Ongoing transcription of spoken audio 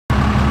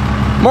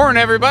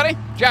Morning, everybody.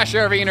 Josh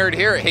RV Nerd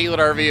here at Hitch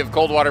RV of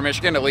Coldwater,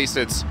 Michigan. At least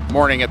it's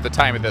morning at the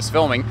time of this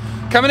filming.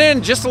 Coming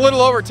in just a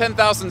little over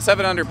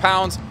 10,700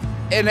 pounds.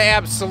 An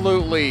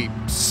absolutely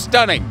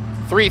stunning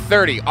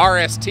 330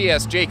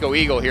 RSTS Jayco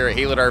Eagle here at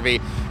Hitch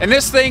RV. And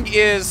this thing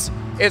is,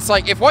 it's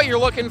like if what you're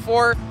looking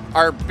for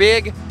are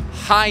big,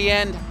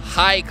 high-end,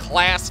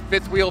 high-class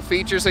fifth wheel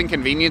features and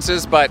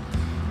conveniences, but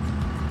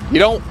you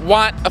don't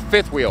want a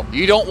fifth wheel.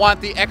 You don't want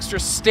the extra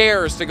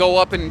stairs to go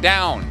up and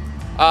down.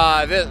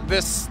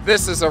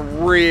 This is a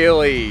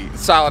really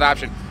solid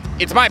option.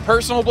 It's my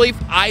personal belief,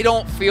 I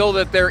don't feel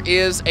that there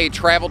is a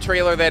travel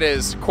trailer that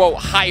is, quote,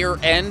 higher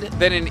end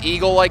than an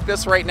Eagle like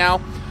this right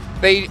now.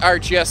 They are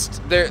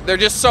just, they're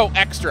just so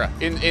extra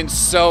in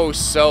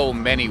so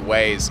many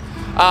ways.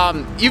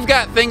 You've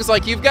got things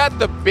like, you've got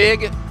the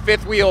big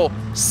fifth wheel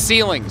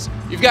ceilings.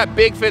 You've got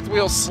big fifth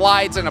wheel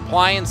slides and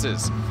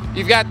appliances.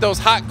 You've got those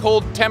hot,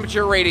 cold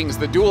temperature ratings,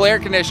 the dual air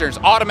conditioners,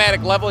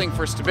 automatic leveling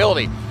for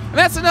stability. And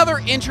that's another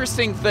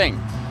interesting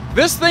thing.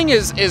 This thing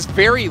is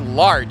very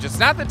large. It's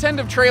not the kind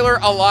of trailer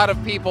a lot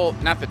of people,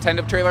 not the kind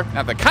of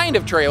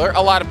trailer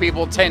a lot of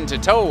people tend to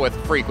tow with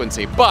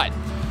frequency. But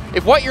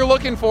if what you're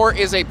looking for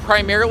is a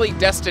primarily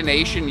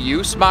destination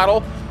use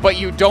model, but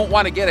you don't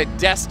want to get a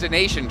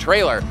destination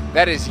trailer,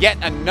 that is yet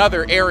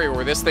another area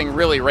where this thing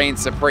really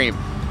reigns supreme.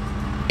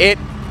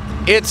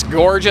 It's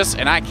gorgeous,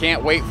 and I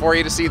can't wait for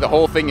you to see the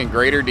whole thing in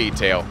greater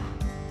detail.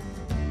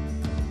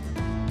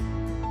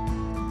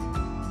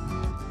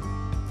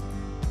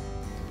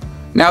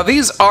 Now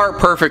these are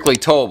perfectly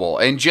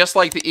towable, and just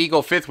like the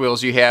Eagle fifth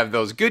wheels, you have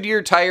those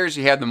Goodyear tires,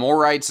 you have the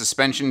MORryde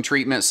suspension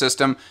treatment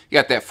system, you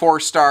got that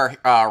 4-star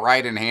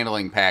ride and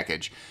handling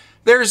package.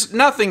 There's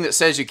nothing that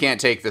says you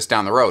can't take this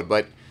down the road,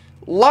 but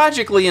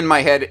logically in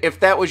my head, if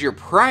that was your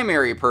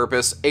primary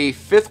purpose, a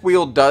fifth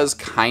wheel does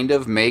kind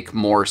of make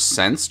more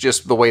sense,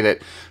 just the way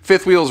that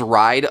fifth wheels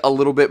ride a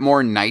little bit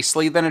more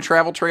nicely than a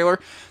travel trailer.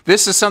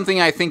 This is something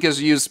I think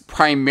is used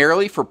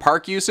primarily for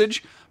park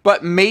usage,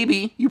 but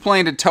maybe you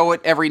plan to tow it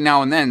every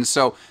now and then,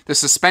 so the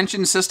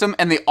suspension system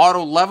and the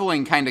auto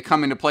leveling kind of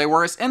come into play,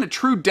 whereas in a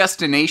true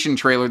destination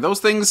trailer, those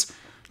things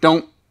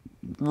don't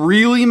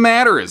really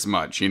matter as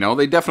much, you know?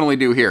 They definitely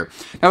do here.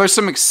 Now there's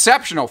some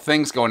exceptional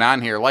things going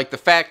on here, like the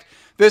fact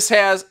this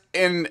has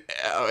an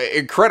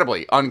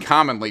incredibly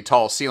uncommonly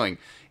tall ceiling.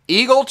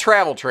 Eagle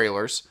travel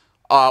trailers,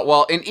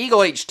 well, an Eagle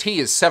HT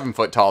is 7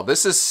 foot tall.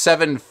 This is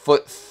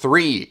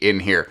 7'3"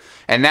 in here.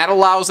 And that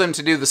allows them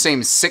to do the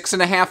same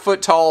 6.5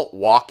 foot tall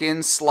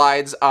walk-in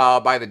slides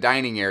by the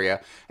dining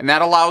area. And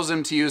that allows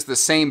them to use the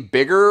same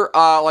bigger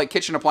like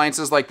kitchen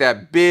appliances, like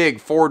that big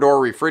 4-door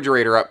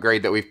refrigerator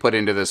upgrade that we've put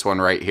into this one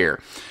right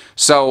here.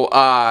 So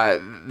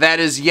that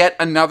is yet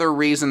another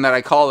reason that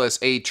I call this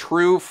a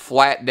true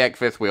flat deck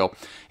fifth wheel.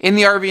 In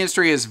the RV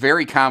industry, it's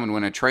very common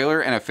when a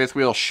trailer and a fifth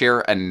wheel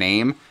share a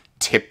name.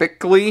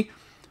 Typically,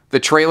 the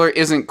trailer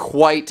isn't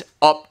quite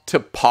up to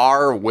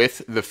par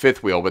with the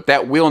fifth wheel, but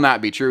that will not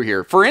be true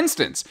here. For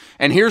instance,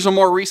 and here's a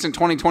more recent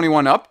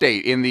 2021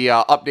 update in the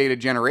updated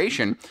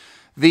generation,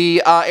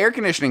 the air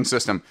conditioning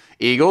system.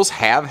 Eagles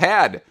have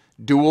had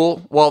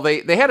dual, well,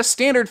 they had a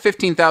standard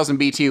 15,000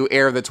 BTU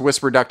air that's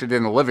whisper ducted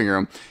in the living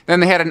room. Then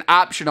they had an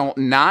optional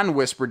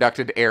non-whisper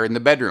ducted air in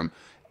the bedroom.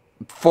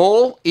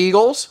 Full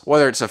Eagles,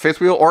 whether it's a fifth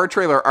wheel or a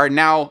trailer, are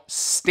now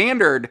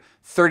standard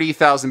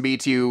 30,000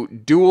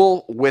 BTU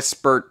dual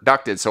whisper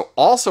ducted. So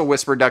also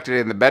whisper ducted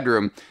in the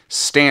bedroom,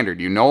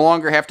 standard. You no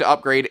longer have to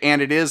upgrade, and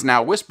it is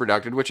now whisper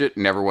ducted, which it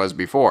never was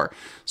before.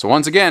 So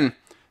once again,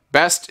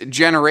 best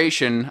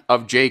generation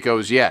of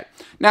Jaycos yet.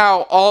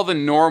 Now, all the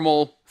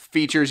normal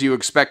features you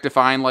expect to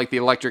find, like the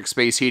electric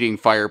space heating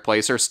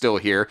fireplace, are still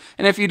here.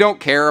 And if you don't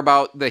care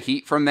about the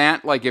heat from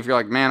that, like if you're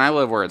like, man, I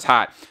live where it's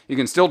hot, you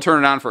can still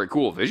turn it on for a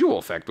cool visual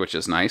effect, which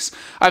is nice.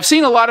 I've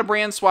seen a lot of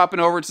brands swapping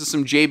over to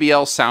some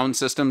JBL sound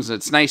systems.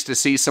 It's nice to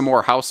see some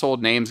more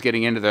household names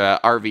getting into the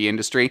RV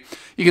industry.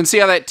 You can see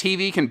how that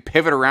TV can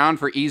pivot around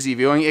for easy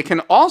viewing. It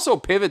can also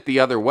pivot the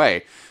other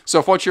way. So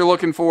if what you're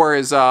looking for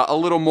is a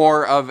little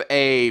more of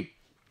a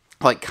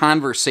like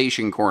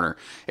conversation corner.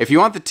 If you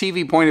want the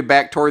TV pointed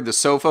back toward the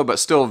sofa but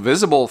still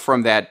visible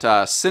from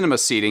that cinema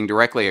seating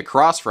directly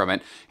across from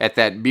it at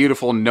that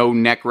beautiful no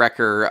neck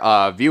wrecker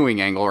viewing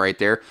angle right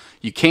there,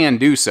 you can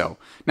do so.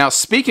 Now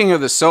speaking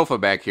of the sofa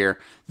back here,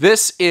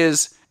 this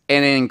is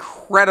an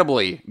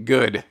incredibly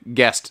good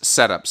guest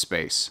setup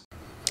space.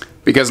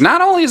 Because not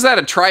only is that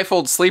a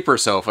trifold sleeper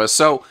sofa,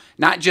 so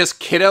not just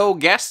kiddo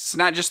guests,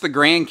 not just the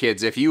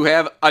grandkids. If you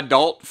have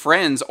adult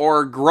friends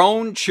or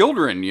grown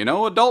children, you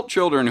know, adult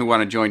children who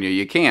want to join you,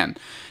 you can.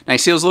 Now you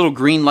see those little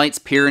green lights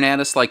peering at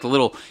us like the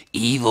little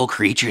evil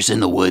creatures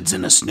in the woods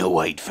in a Snow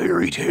White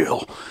fairy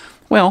tale.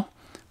 Well,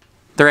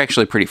 they're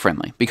actually pretty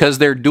friendly because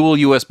they're dual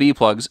USB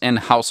plugs and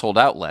household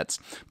outlets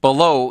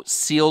below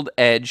sealed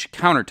edge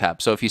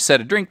countertop. So if you set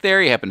a drink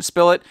there, you happen to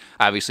spill it,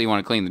 obviously you want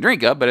to clean the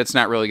drink up, but it's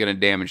not really going to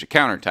damage the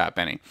countertop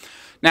any.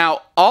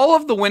 Now, all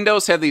of the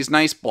windows have these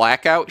nice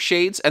blackout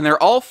shades, and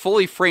they're all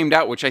fully framed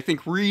out, which I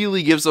think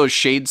really gives those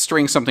shade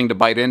strings something to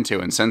bite into.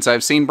 And since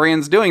I've seen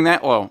brands doing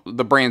that, well,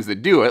 the brands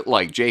that do it,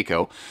 like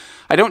Jayco,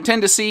 I don't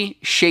tend to see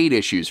shade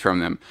issues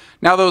from them.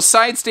 Now, those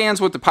side stands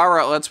with the power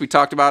outlets we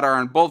talked about are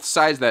on both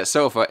sides of that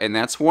sofa, and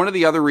that's one of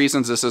the other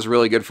reasons this is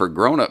really good for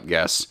grown-up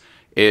guests,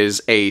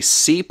 is a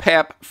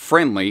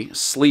CPAP-friendly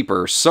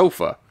sleeper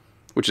sofa,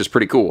 which is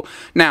pretty cool.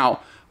 Now,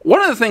 one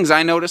of the things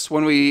I noticed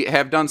when we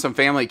have done some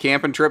family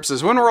camping trips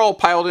is when we're all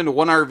piled into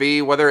one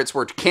RV, whether it's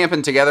we're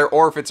camping together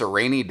or if it's a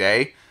rainy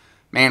day,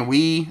 man,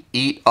 we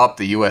eat up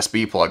the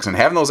USB plugs, and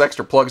having those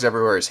extra plugs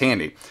everywhere is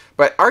handy.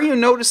 But are you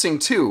noticing,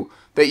 too,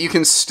 that you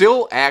can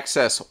still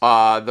access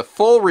the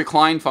full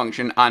recline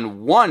function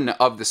on one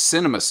of the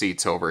cinema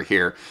seats over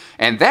here?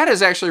 And that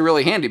is actually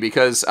really handy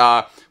because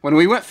when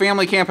we went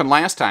family camping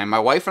last time, my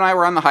wife and I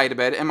were on the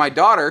hide-a-bed, and my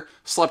daughter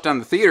slept on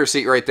the theater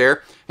seat right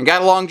there and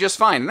got along just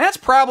fine. And that's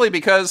probably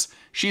because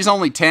she's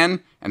only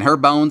 10 and her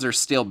bones are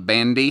still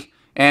bendy.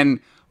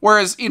 And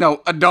whereas, you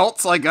know,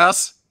 adults like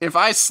us, if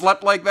I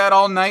slept like that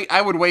all night,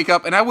 I would wake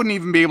up and I wouldn't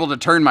even be able to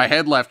turn my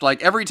head left.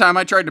 Like every time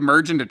I tried to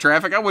merge into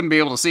traffic, I wouldn't be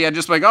able to see. I'd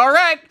just be like, all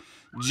right,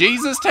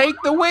 Jesus, take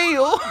the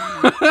wheel.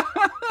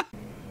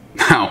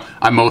 Now,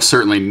 I'm most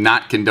certainly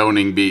not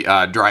condoning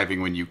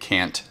driving when you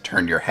can't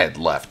turn your head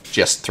left.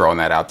 Just throwing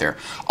that out there.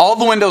 All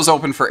the windows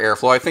open for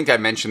airflow. I think I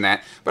mentioned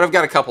that, but I've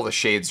got a couple of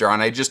shades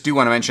drawn. I just do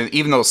want to mention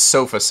even those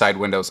sofa side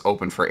windows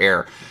open for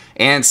air.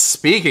 And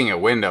speaking of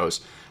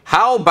windows,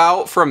 how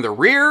about from the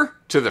rear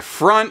to the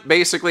front,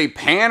 basically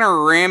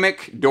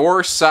panoramic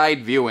door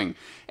side viewing?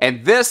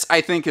 And this,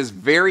 I think, is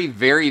very,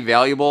 very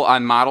valuable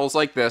on models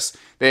like this.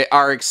 They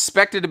are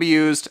expected to be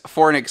used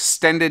for an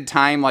extended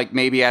time, like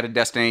maybe at a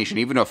destination,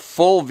 even a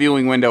full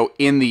viewing window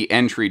in the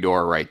entry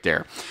door right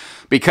there.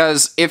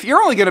 Because if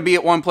you're only going to be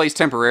at one place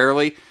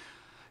temporarily,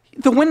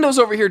 the windows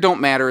over here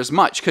don't matter as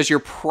much because you're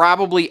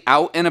probably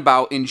out and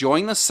about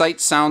enjoying the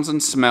sights, sounds,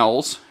 and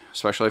smells,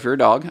 especially if you're a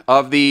dog,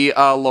 of the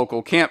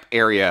local camp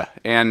area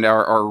and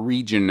our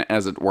region,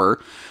 as it were.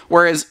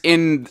 Whereas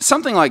in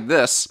something like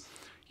this,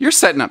 you're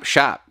setting up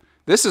shop.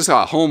 This is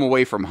a home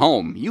away from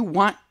home. You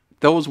want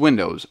those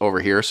windows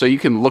over here so you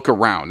can look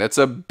around. That's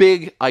a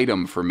big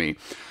item for me.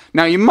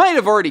 Now, you might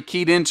have already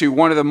keyed into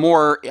one of the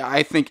more,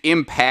 I think,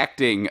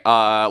 impacting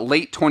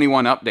late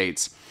 21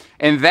 updates.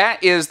 And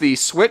that is the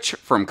switch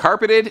from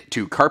carpeted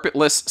to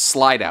carpetless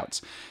slide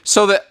outs.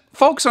 So that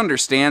folks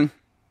understand,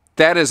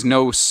 that is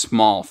no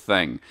small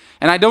thing.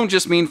 And I don't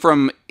just mean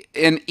from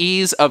an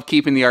ease of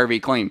keeping the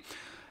RV clean.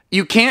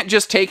 You can't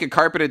just take a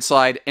carpeted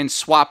slide and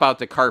swap out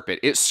the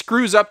carpet. It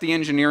screws up the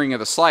engineering of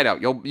the slide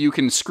out. You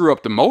can screw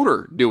up the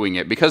motor doing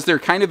it because they're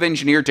kind of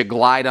engineered to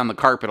glide on the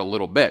carpet a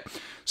little bit.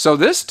 So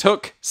this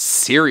took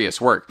serious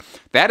work.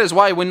 That is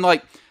why when,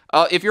 like,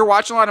 if you're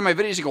watching a lot of my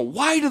videos, you go,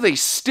 why do they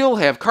still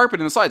have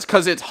carpet in the slides?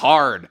 Because it's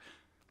hard.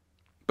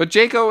 But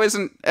Jayco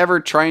isn't ever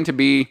trying to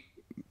be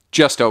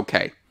just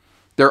okay.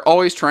 They're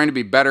always trying to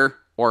be better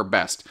or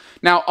best.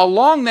 Now,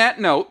 along that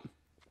note,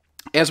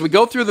 as we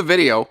go through the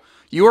video,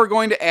 you are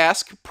going to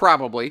ask,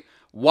 probably,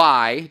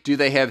 why do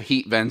they have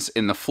heat vents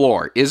in the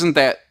floor? Isn't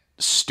that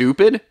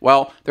stupid?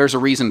 Well, there's a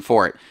reason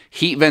for it.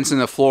 Heat vents in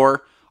the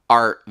floor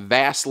are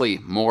vastly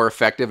more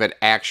effective at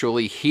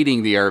actually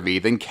heating the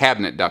RV than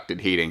cabinet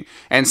ducted heating.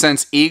 And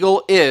since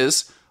Eagle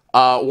is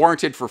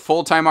warranted for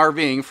full-time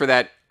RVing for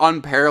that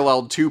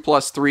unparalleled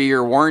 2+3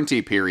 year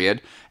warranty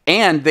period,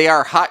 and they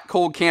are hot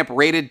cold camp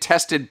rated,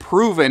 tested,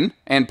 proven,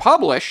 and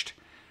published,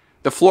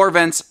 the floor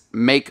vents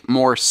make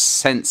more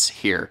sense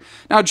here.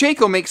 Now,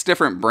 Jayco makes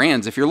different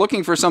brands. If you're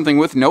looking for something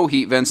with no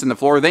heat vents in the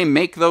floor, they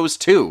make those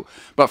too.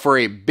 But for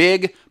a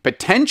big,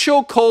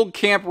 potential cold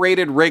camp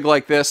rated rig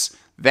like this,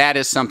 that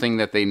is something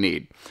that they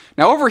need.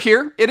 Now over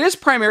here, it is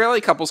primarily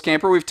a couples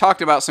camper. We've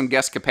talked about some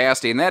guest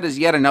capacity, and that is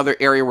yet another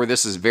area where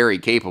this is very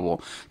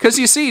capable. Because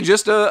you see,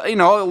 just a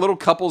little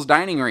couples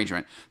dining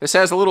arrangement. This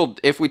has a little,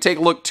 if we take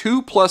a look,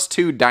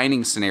 2+2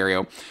 dining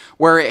scenario,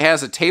 where it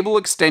has a table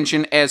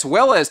extension as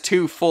well as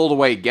 2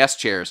 fold-away guest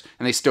chairs,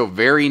 and they stow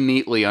very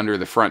neatly under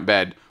the front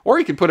bed. Or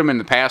you could put them in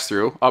the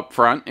pass-through up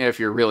front if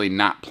you're really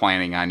not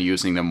planning on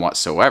using them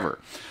whatsoever.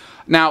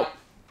 Now,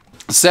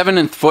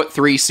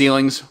 7'3"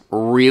 ceilings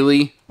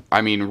really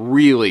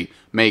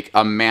make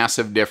a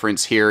massive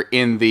difference here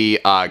in the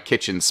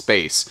kitchen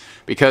space.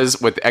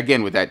 Because with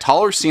that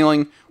taller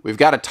ceiling, we've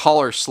got a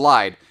taller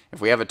slide.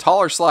 If we have a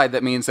taller slide,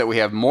 that means that we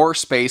have more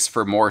space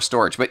for more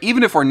storage. But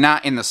even if we're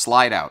not in the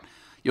slide out,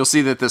 you'll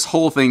see that this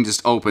whole thing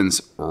just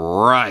opens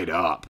right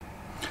up.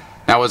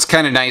 Now what's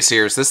kind of nice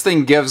here is this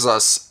thing gives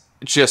us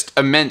just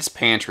immense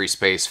pantry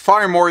space,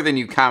 far more than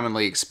you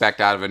commonly expect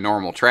out of a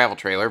normal travel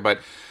trailer. But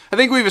I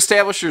think we've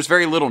established there's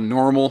very little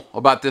normal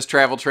about this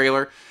travel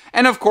trailer.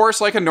 And of course,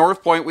 like a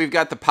North Point, we've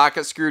got the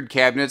pocket screwed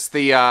cabinets,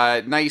 the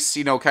nice,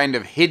 kind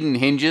of hidden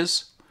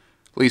hinges.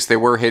 At least they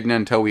were hidden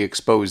until we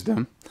exposed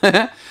them.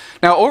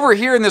 Now over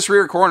here in this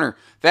rear corner,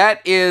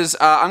 that is,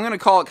 I'm going to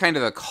call it kind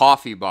of the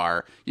coffee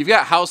bar. You've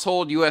got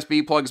household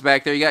USB plugs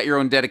back there. You got your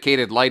own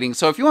dedicated lighting.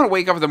 So if you want to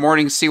wake up in the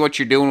morning, see what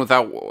you're doing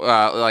without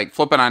like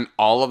flipping on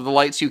all of the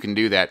lights, you can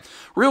do that.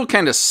 Real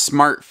kind of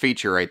smart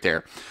feature right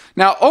there.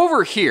 Now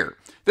over here,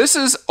 this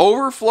is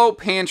overflow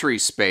pantry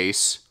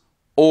space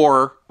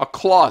or a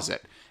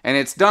closet. And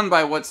it's done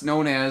by what's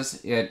known as,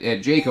 at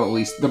Jayco at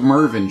least, the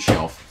Mervyn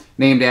shelf,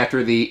 named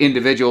after the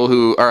individual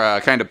who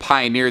kind of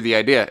pioneered the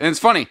idea. And it's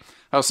funny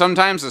how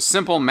sometimes a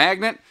simple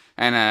magnet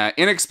and an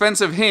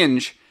inexpensive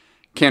hinge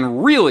can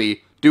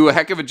really do a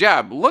heck of a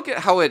job. Look at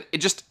how it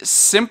just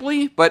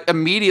simply but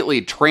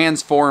immediately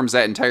transforms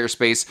that entire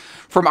space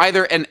from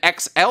either an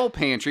XL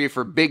pantry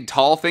for big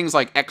tall things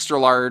like extra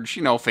large,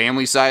 you know,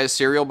 family size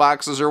cereal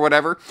boxes or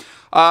whatever,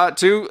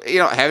 to, you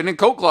know, having a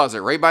coat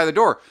closet right by the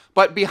door,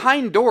 but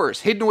behind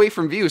doors, hidden away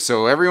from view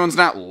so everyone's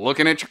not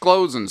looking at your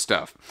clothes and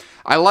stuff.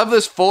 I love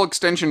this full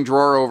extension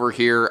drawer over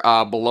here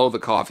below the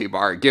coffee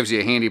bar. It gives you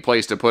a handy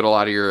place to put a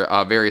lot of your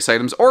various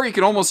items, or you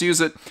can almost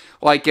use it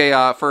like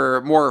a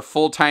for more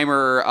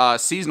full-timer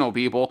seasonal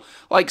people,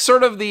 like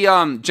sort of the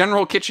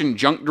general kitchen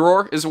junk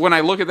drawer is when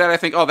I look at that, I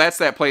think, oh, that's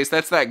that place.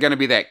 That's going to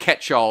be that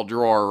catch-all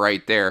drawer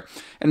right there.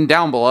 And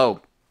down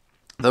below,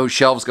 those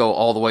shelves go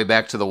all the way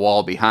back to the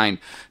wall behind.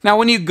 Now,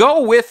 when you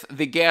go with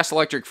the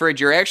gas-electric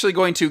fridge, you're actually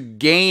going to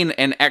gain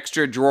an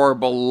extra drawer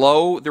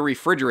below the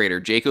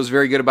refrigerator. Jayco's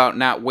very good about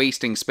not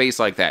wasting space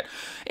like that.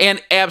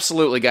 And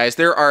absolutely, guys,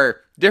 there are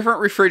different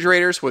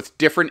refrigerators with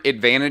different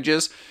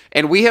advantages,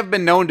 and we have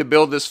been known to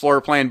build this floor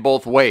plan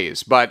both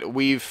ways, but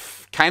we've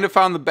kind of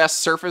found the best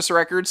service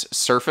records,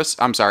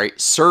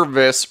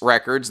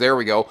 there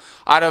we go,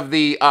 out of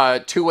the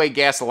two-way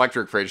gas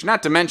electric fridge.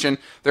 Not to mention,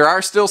 there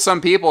are still some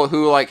people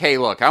who like, hey,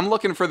 look, I'm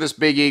looking for this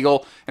big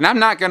eagle, and I'm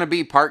not going to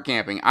be park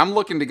camping. I'm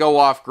looking to go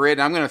off-grid,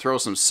 and I'm going to throw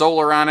some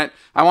solar on it.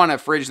 I want a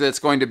fridge that's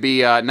going to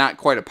be not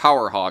quite a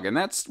power hog, and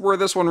that's where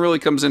this one really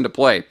comes into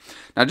play.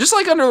 Now, just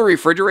like under the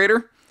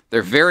refrigerator,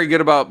 they're very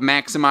good about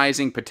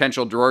maximizing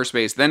potential drawer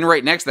space. Then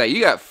right next to that,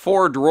 you got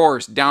 4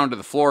 drawers down to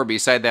the floor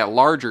beside that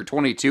larger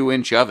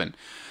 22-inch oven.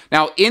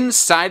 Now,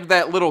 inside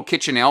that little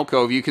kitchen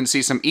alcove, you can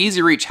see some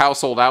easy-reach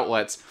household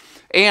outlets.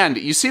 And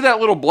you see that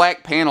little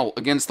black panel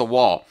against the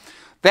wall.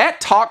 That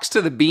talks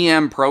to the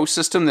BM Pro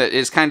system that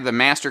is kind of the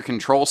master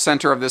control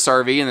center of this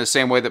RV in the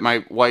same way that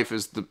my wife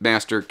is the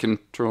master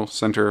control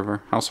center of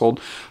our household.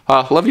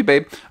 Love you,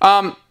 babe.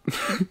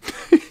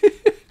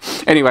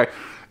 Anyway.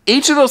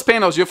 Each of those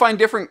panels, you'll find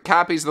different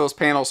copies of those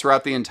panels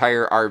throughout the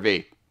entire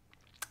RV.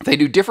 They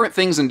do different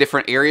things in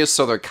different areas,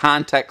 so they're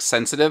context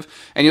sensitive,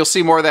 and you'll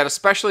see more of that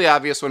especially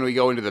obvious when we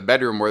go into the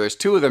bedroom where there's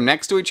 2 of them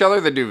next to each other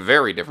that do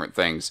very different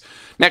things.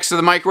 Next to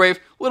the microwave,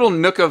 little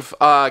nook of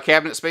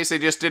cabinet space, they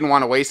just didn't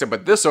want to waste it,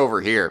 but this over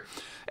here,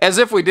 as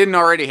if we didn't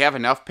already have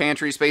enough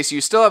pantry space,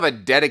 you still have a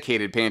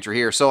dedicated pantry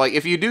here. So like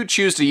if you do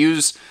choose to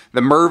use the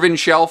Mervyn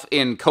shelf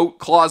in coat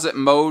closet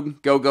mode,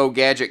 go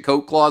gadget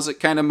coat closet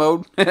kind of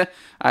mode.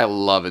 I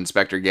love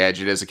Inspector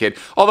Gadget as a kid.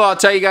 Although I'll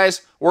tell you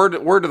guys, word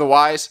to the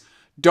wise,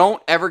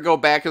 don't ever go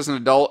back as an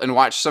adult and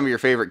watch some of your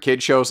favorite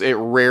kid shows. It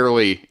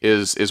rarely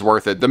is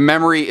worth it. The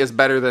memory is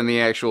better than the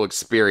actual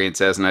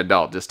experience as an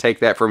adult. Just take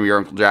that from your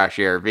Uncle Josh,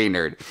 RV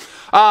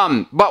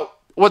nerd. But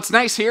what's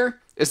nice here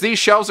is these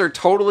shelves are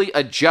totally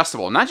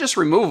adjustable, not just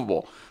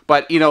removable,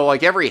 but, you know,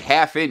 like every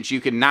 ½ inch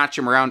you can notch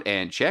them around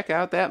and check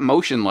out that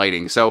motion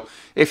lighting. So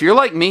if you're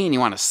like me and you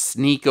want to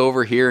sneak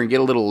over here and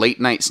get a little late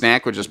night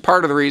snack, which is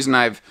part of the reason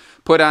I've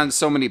put on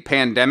so many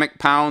pandemic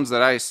pounds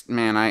that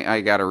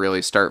I got to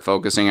really start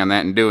focusing on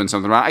that and doing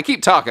something about it. I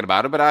keep talking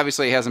about it, but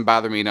obviously it hasn't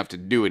bothered me enough to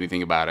do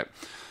anything about it.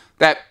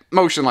 That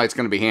motion light's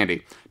going to be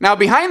handy. Now,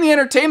 behind the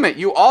entertainment,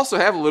 you also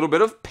have a little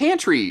bit of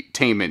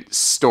pantry-tainment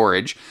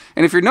storage.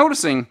 And if you're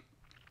noticing,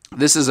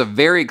 this is a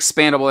very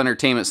expandable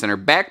entertainment center.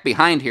 Back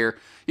behind here,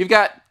 you've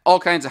got all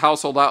kinds of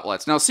household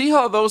outlets. Now, see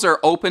how those are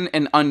open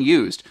and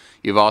unused?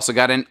 You've also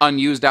got an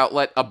unused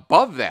outlet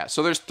above that.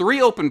 So there's 3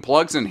 open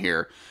plugs in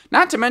here.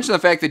 Not to mention the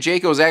fact that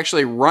Jayco is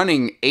actually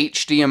running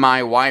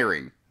HDMI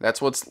wiring.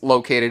 That's what's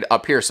located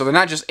up here. So they're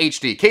not just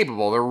HD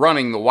capable, they're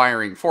running the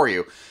wiring for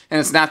you. And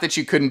it's not that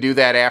you couldn't do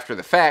that after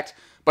the fact,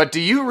 but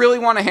do you really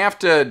want to have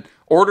to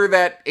order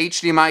that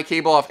HDMI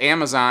cable off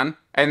Amazon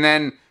and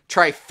then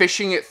try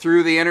fishing it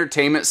through the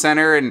entertainment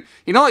center? And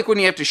you know, like when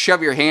you have to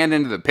shove your hand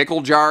into the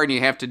pickle jar and you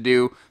have to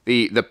do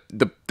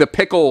the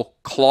pickle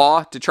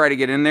claw to try to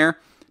get in there?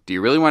 Do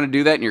you really want to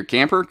do that in your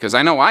camper? Because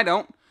I know I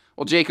don't.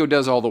 Well, Jayco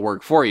does all the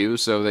work for you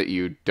so that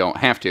you don't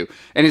have to.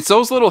 And it's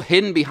those little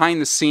hidden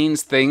behind the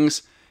scenes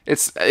things.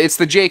 It's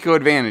the Jayco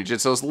advantage.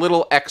 It's those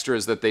little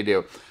extras that they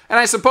do. And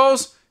I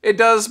suppose it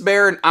does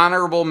bear an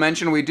honorable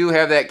mention. We do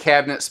have that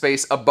cabinet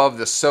space above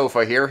the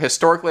sofa here.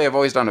 Historically, I've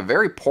always done a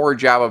very poor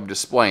job of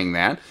displaying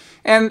that.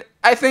 And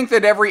I think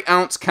that every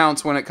ounce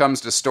counts when it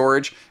comes to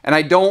storage. And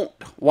I don't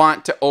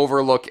want to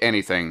overlook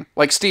anything.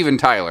 Like Steven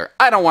Tyler,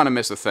 I don't want to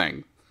miss a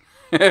thing.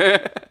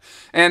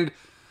 And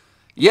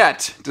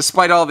yet,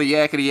 despite all the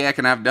yakety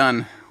yakking I've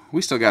done,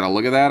 we still got to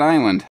look at that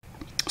island.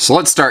 So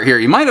let's start here.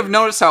 You might have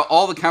noticed how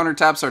all the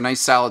countertops are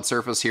nice solid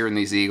surface here in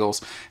these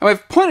Eagles. And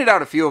we've pointed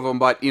out a few of them,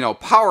 but, you know,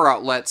 power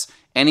outlets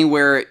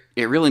anywhere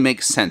it really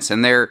makes sense.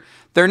 And they're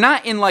They're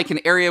not in like an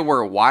area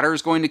where water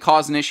is going to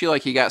cause an issue,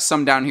 like you got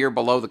some down here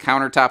below the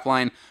countertop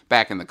line,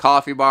 back in the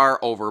coffee bar,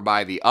 over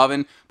by the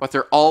oven, but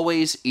they're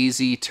always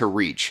easy to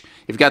reach.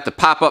 You've got the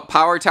pop-up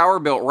power tower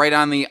built right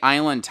on the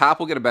island top.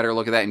 We'll get a better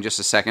look at that in just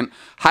a second.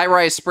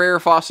 High-rise sprayer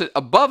faucet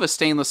above a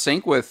stainless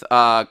sink with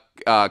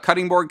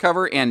cutting board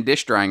cover and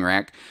dish drying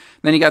rack.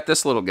 Then you got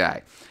this little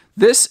guy.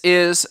 This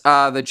is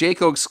the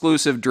Jayco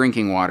exclusive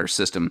drinking water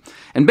system.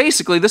 And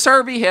basically, this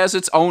RV has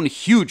its own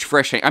huge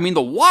fresh tank. I mean,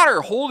 the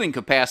water holding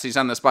capacities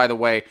on this, by the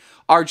way,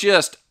 are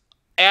just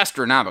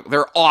astronomical.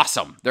 They're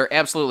awesome. They're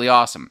absolutely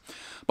awesome.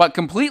 But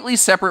completely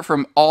separate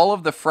from all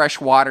of the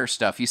fresh water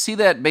stuff. You see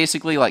that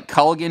basically like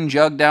Culligan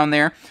jug down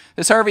there?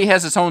 This RV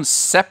has its own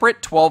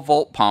separate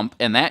 12-volt pump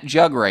and that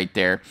jug right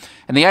there.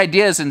 And the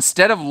idea is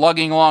instead of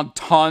lugging along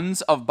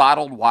tons of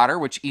bottled water,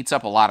 which eats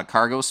up a lot of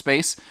cargo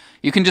space,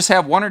 you can just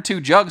have 1 or 2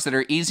 jugs that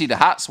are easy to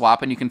hot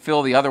swap, and you can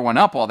fill the other one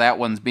up while that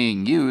one's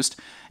being used.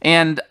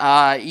 And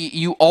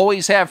you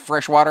always have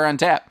fresh water on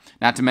tap.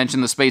 Not to mention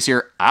the space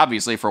here,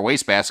 obviously, for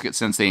wastebasket,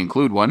 since they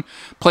include one.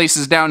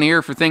 Places down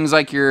here for things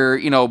like your,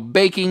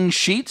 baking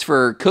sheets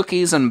for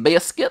cookies and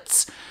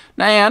biscuits.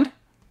 And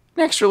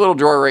an extra little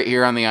drawer right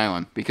here on the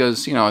island.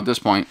 Because, at this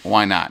point,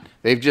 why not?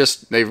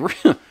 They've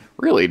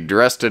really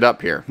dressed it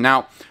up here.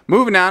 Now,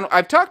 moving on,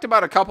 I've talked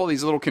about a couple of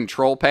these little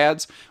control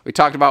pads. We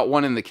talked about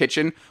one in the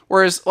kitchen,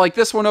 whereas like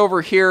this one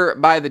over here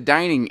by the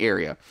dining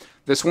area.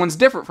 This one's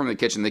different from the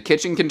kitchen. The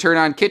kitchen can turn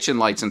on kitchen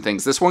lights and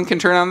things. This one can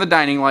turn on the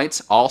dining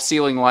lights, all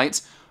ceiling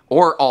lights,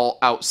 or all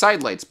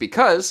outside lights,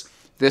 because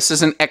this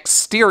is an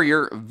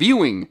exterior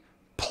viewing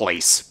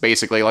place,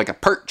 basically like a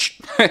perch.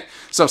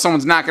 So if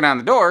someone's knocking on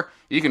the door,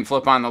 you can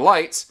flip on the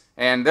lights,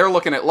 and they're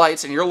looking at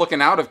lights, and you're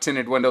looking out of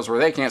tinted windows where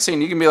they can't see,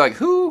 and you can be like,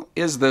 who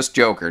is this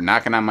joker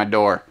knocking on my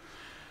door?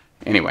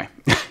 Anyway,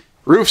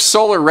 roof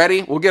solar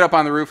ready. We'll get up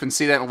on the roof and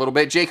see that in a little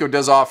bit. Jayco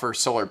does offer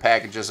solar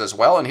packages as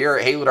well, and here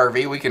at Haywood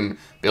RV, we can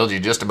build you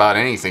just about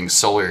anything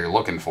solar you're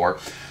looking for.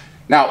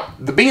 Now,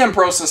 the BM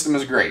Pro system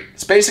is great.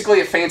 It's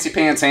basically a fancy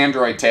pants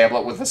Android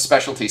tablet with a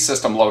specialty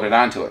system loaded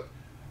onto it,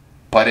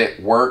 but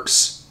it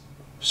works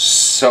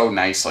so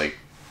nicely.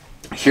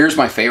 Here's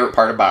my favorite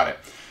part about it.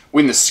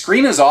 When the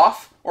screen is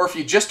off, or if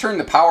you just turn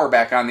the power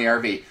back on the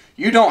RV,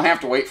 you don't have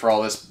to wait for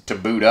all this to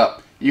boot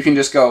up. You can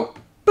just go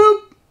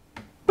boop,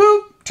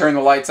 boop, turn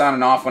the lights on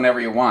and off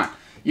whenever you want.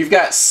 You've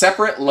got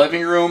separate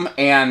living room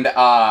and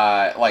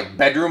like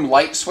bedroom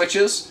light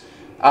switches.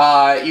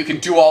 You can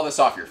do all this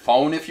off your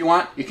phone if you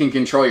want. You can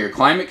control your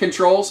climate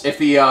controls. If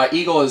the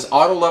Eagle is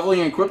auto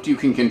leveling equipped, you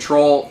can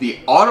control the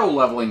auto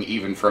leveling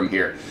even from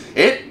here.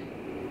 It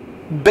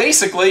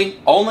basically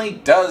only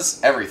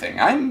does everything.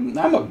 I'm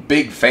a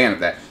big fan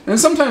of that. And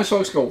sometimes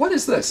folks go, what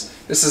is this?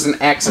 This is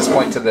an access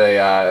point to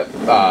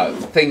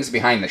the things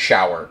behind the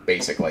shower,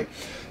 basically.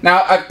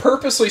 Now, I've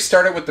purposely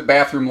started with the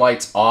bathroom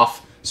lights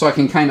off so I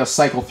can kind of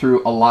cycle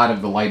through a lot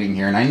of the lighting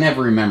here, and I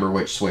never remember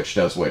which switch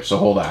does which, so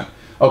hold on.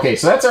 Okay,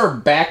 so that's our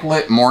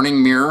backlit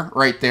morning mirror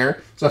right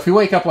there. So if you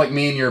wake up like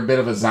me and you're a bit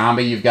of a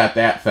zombie, you've got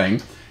that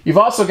thing. You've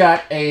also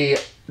got a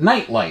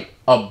night light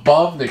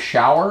above the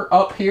shower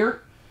up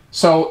here.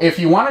 So if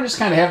you want to just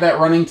kind of have that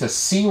running to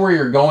see where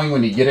you're going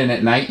when you get in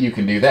at night, you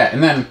can do that.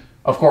 And then,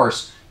 of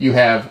course, you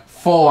have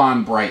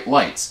full-on bright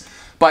lights.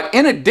 But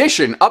in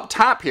addition, up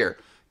top here,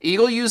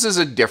 Eagle uses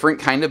a different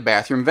kind of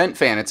bathroom vent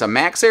fan. It's a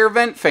max air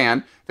vent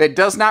fan that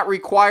does not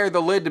require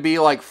the lid to be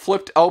like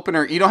flipped open,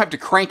 or you don't have to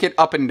crank it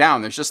up and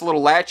down. There's just a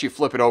little latch, you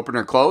flip it open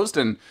or closed,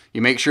 and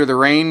you make sure the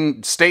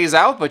rain stays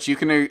out, but you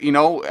can,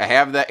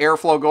 have the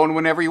airflow going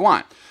whenever you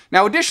want.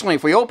 Now, additionally,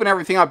 if we open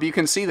everything up, you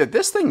can see that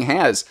this thing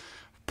has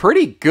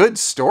pretty good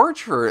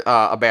storage for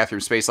a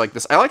bathroom space like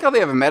this. I like how they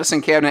have a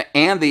medicine cabinet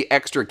and the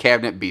extra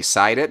cabinet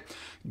beside it.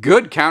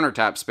 Good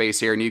countertop space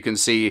here, and you can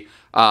see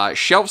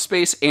shelf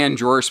space and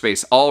drawer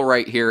space all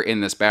right here in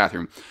this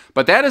bathroom.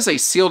 But that is a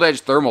sealed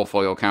edge thermal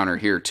foil counter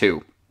here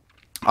too.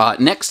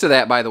 Next to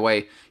that, by the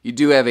way, you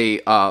do have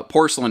a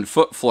porcelain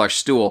foot flush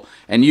stool,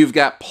 and you've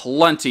got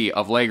plenty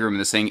of legroom in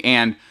this thing.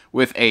 And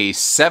with a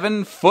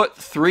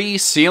 7'3"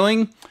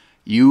 ceiling,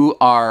 you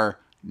are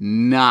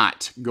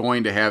not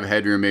going to have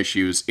headroom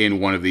issues in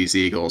one of these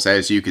Eagles.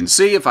 As you can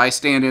see, if I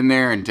stand in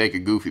there and take a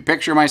goofy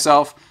picture of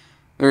myself,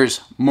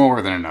 there's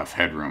more than enough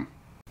headroom.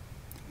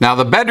 Now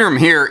the bedroom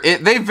here,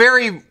 they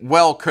very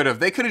well could have.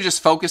 They could have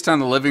just focused on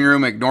the living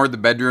room, ignored the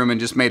bedroom, and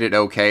just made it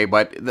okay,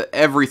 but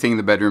everything in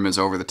the bedroom is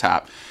over the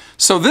top.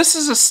 So this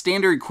is a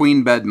standard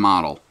queen bed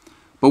model,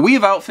 but we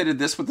have outfitted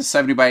this with the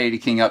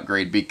 70x80 king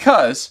upgrade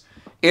because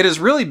it is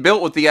really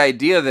built with the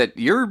idea that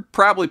you're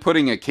probably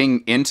putting a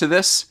king into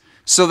this,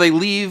 so they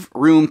leave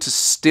room to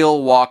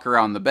still walk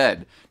around the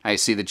bed. I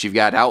see that you've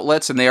got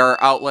outlets, and there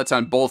are outlets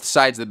on both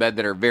sides of the bed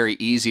that are very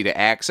easy to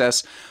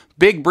access.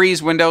 Big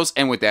breeze windows,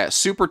 and with that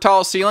super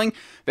tall ceiling,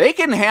 they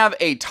can have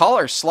a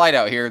taller slide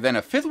out here than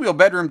a fifth wheel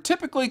bedroom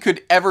typically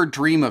could ever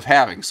dream of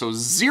having. So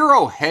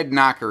zero head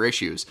knocker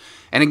issues.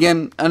 And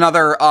again,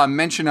 another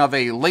mention of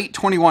a late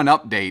 21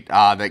 update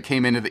that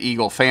came into the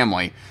Eagle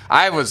family.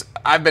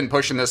 I've been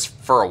pushing this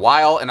for a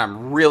while, and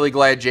I'm really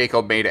glad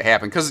Jayco made it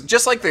happen, because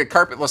just like the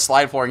carpetless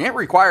slide flooring, it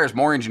requires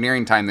more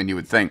engineering time than you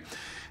would think.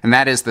 And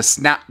that is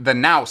the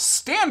now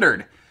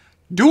standard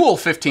dual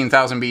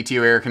 15,000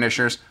 BTU air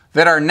conditioners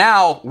that are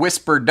now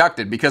whisper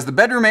ducted, because the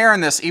bedroom air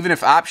in this, even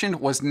if optioned,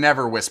 was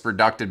never whisper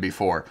ducted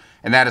before.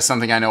 And that is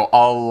something I know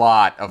a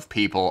lot of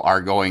people are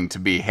going to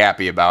be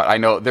happy about. I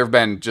know there have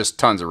been just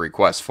tons of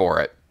requests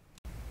for it.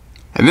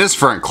 And this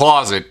front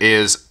closet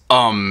is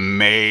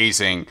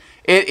amazing.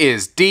 It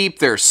is deep.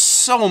 There's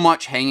so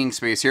much hanging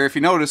space here. If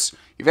you notice,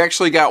 you've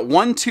actually got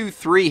 1, 2,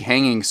 3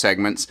 hanging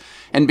segments,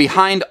 and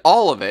behind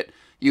all of it,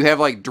 you have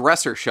like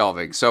dresser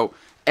shelving. So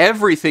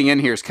everything in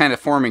here is kind of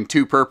forming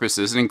two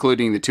purposes,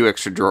 including the 2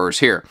 extra drawers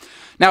here.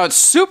 Now, it's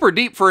super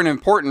deep for an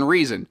important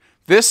reason.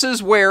 This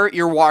is where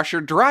your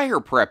washer-dryer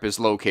prep is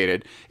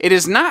located. It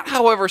is not,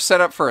 however, set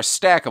up for a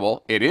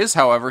stackable. It is,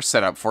 however,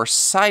 set up for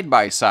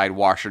side-by-side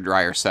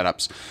washer-dryer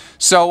setups.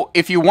 So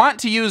if you want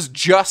to use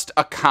just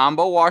a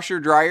combo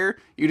washer-dryer,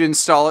 you'd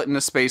install it in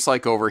a space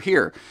like over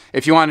here.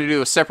 If you want to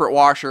do a separate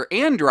washer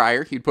and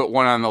dryer, you'd put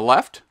one on the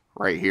left,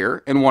 right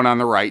here, and one on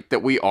the right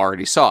that we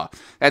already saw.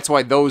 That's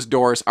why those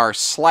doors are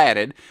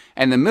slatted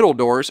and the middle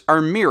doors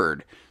are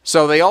mirrored.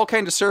 So they all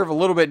kind of serve a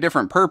little bit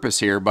different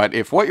purpose here, but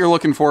if what you're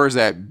looking for is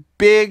that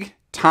big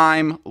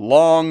time,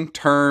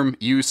 long-term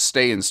use,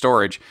 stay in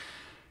storage,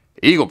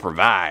 Eagle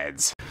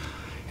provides.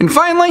 And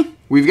finally,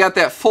 we've got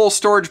that full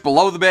storage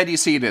below the bed. You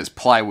see it is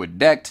plywood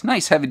decked,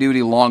 nice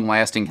heavy-duty,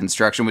 long-lasting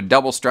construction with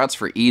double struts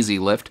for easy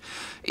lift.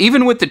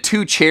 Even with the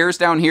 2 chairs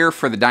down here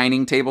for the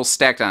dining table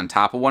stacked on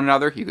top of one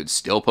another, you could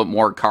still put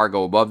more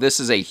cargo above. This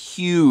is a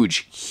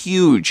huge,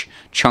 huge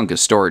chunk of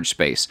storage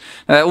space.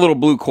 Now, that little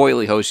blue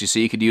coily hose you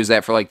see, you could use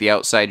that for like the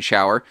outside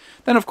shower.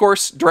 Then, of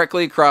course,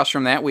 directly across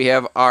from that, we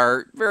have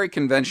our very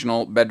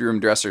conventional bedroom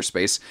dresser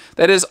space.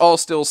 That is all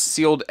still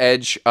sealed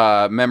edge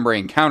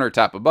membrane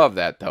countertop above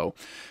that, though.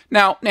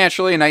 Now,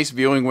 naturally, a nice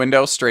viewing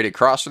window straight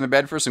across from the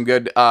bed for some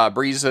good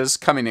breezes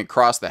coming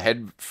across the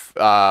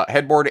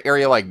headboard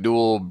area, like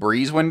dual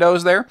breeze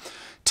windows there.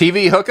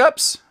 TV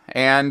hookups,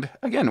 and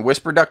again,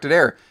 whisper ducted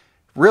air.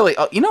 Really,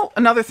 you know,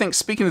 another thing,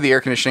 speaking of the air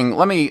conditioning,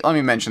 let me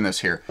mention this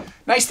here.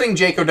 Nice thing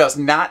Jayco does,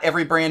 not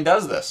every brand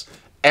does this.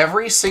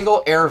 Every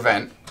single air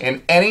vent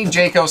in any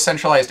Jayco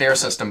centralized air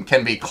system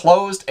can be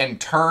closed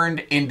and turned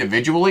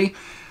individually.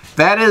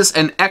 That is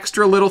an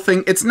extra little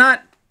thing. It's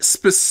not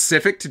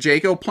specific to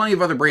Jayco. Plenty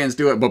of other brands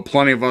do it, but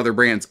plenty of other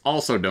brands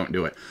also don't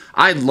do it.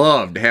 I'd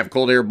love to have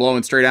cold air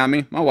blowing straight on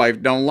me. My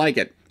wife don't like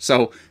it.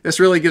 So this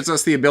really gives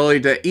us the ability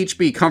to each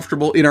be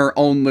comfortable in our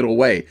own little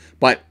way.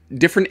 But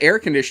different air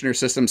conditioner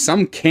systems,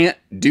 some can't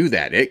do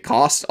that. It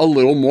costs a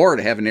little more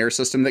to have an air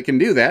system that can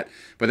do that,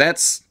 but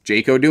that's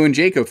Jayco doing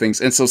Jayco things.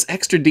 And it's those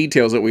extra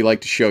details that we like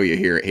to show you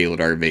here at Haylett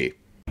RV.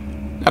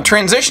 Now,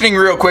 transitioning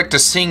real quick to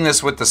seeing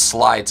this with the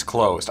slides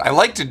closed. I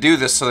like to do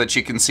this so that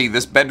you can see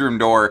this bedroom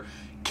door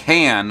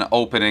can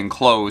open and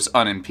close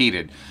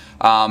unimpeded.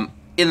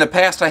 In the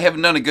past, I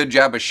haven't done a good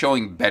job of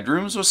showing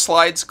bedrooms with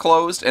slides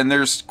closed, and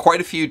there's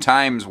quite a few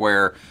times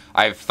where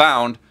I've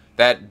found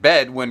that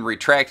bed, when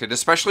retracted,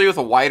 especially with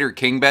a wider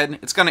king bed,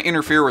 it's going to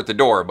interfere with the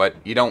door, but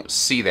you don't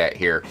see that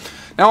here.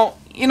 Now,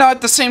 you know,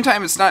 at the same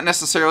time, it's not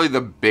necessarily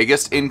the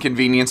biggest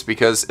inconvenience,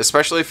 because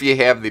especially if you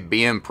have the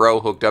BM Pro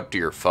hooked up to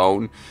your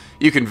phone,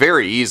 you can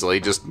very easily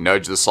just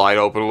nudge the slide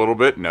open a little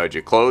bit, nudge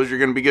it closed, you're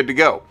going to be good to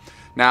go.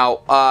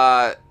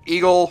 Now,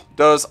 Eagle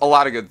does a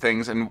lot of good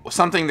things, and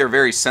something they're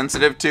very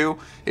sensitive to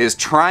is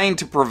trying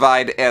to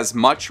provide as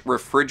much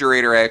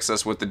refrigerator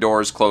access with the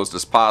doors closed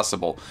as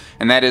possible.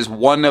 And that is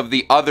one of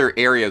the other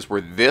areas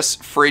where this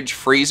fridge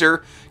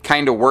freezer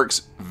kind of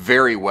works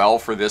very well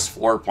for this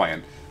floor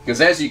plan. Because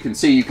as you can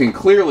see, you can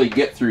clearly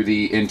get through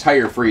the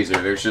entire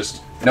freezer. There's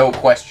just no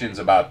questions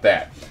about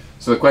that.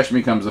 So the question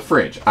becomes the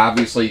fridge.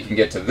 Obviously, you can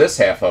get to this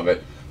half of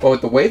it, but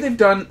with the way they've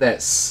done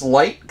that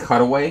slight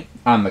cutaway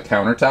on the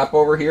countertop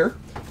over here,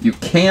 you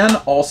can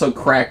also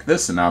crack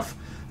this enough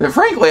that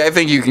frankly, I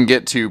think you can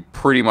get to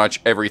pretty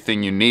much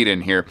everything you need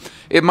in here.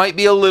 It might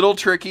be a little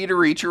tricky to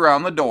reach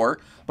around the door,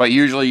 but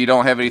usually you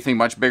don't have anything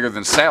much bigger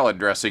than salad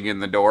dressing in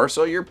the door,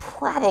 so you're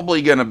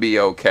probably going to be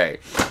okay.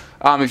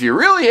 If you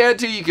really had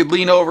to, you could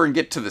lean over and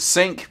get to the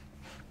sink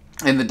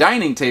and the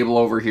dining table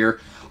over here.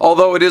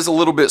 Although it is a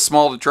little bit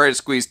small to try to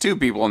squeeze 2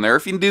 people in there.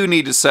 If you do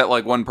need to set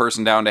like one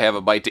person down to have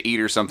a bite to eat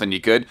or something, you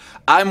could.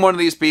 I'm one of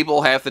these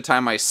people, half the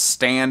time I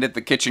stand at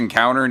the kitchen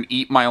counter and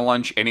eat my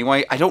lunch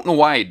anyway. I don't know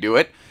why I do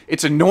it.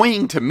 It's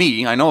annoying to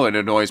me. I know it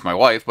annoys my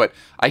wife, but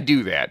I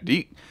do that. Do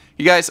you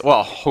guys,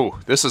 well,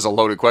 this is a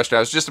loaded question. I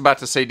was just about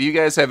to say, do you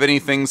guys have any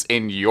things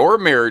in your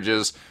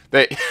marriages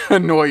that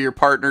annoy your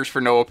partners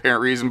for no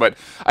apparent reason? But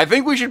I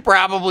think we should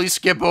probably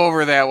skip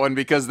over that one,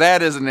 because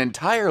that is an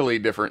entirely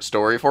different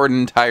story for an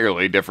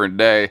entirely different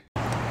day.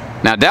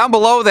 Now, down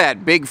below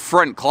that big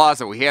front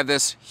closet, we have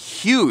this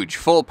huge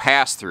full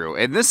pass-through,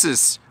 and this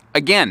is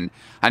again,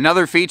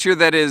 another feature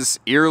that is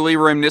eerily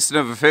reminiscent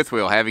of a fifth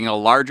wheel, having a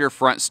larger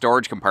front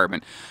storage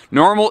compartment.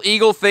 Normal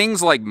Eagle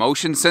things like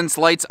motion sense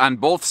lights on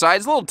both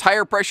sides, a little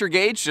tire pressure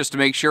gauge just to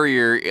make sure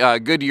your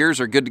Goodyears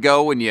are good to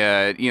go when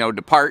you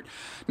depart.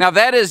 Now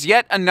that is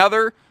yet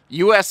another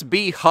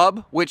USB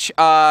hub, which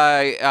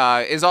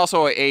is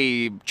also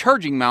a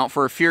charging mount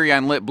for a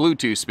Furrion lit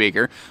Bluetooth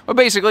speaker. But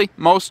basically,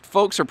 most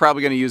folks are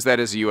probably going to use that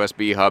as a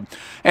USB hub.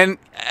 And,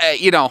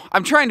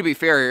 I'm trying to be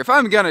fair here. If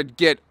I'm going to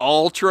get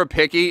ultra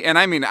picky, and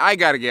I mean, I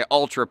got to get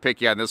ultra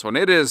picky on this one.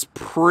 It is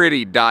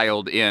pretty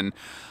dialed in.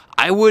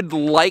 I would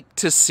like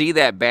to see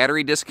that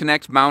battery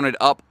disconnect mounted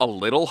up a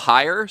little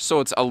higher,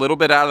 so it's a little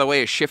bit out of the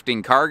way of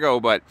shifting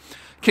cargo. But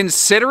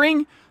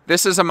considering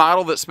this is a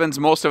model that spends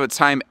most of its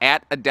time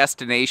at a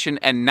destination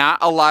and not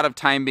a lot of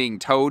time being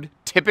towed,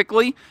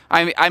 typically.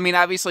 I mean,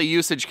 obviously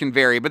usage can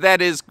vary, but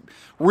that is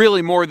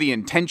really more the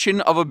intention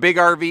of a big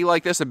RV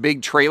like this, a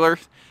big trailer.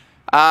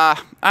 I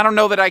don't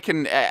know that I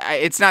can,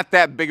 it's not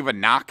that big of a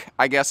knock,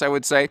 I guess I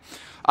would say.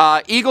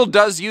 Eagle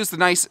does use the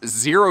nice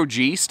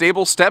 0G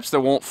stable steps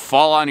that won't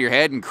fall on your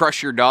head and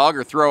crush your dog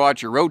or throw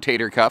out your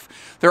rotator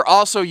cuff. They're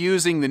also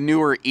using the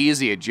newer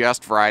Easy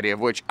Adjust variety, of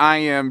which I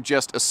am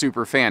just a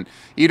super fan.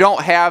 You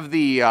don't have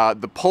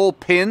the pull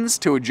pins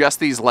to adjust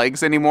these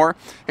legs anymore.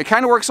 It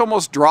kind of works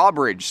almost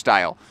drawbridge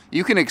style.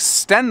 You can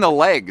extend the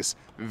legs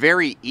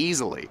very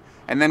easily,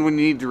 and then when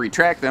you need to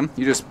retract them,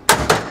 you just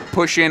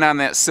push in on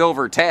that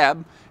silver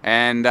tab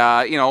and,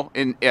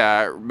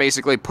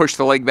 basically push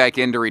the leg back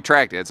in to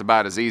retract it. It's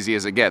about as easy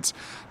as it gets.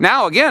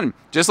 Now, again,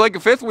 just like a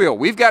fifth wheel,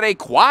 we've got a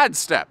quad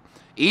step.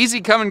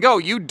 Easy come and go.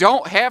 You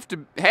don't have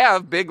to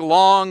have big,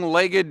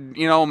 long-legged,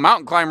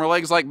 mountain climber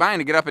legs like mine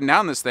to get up and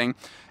down this thing.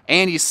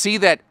 And you see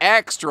that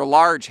extra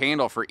large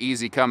handle for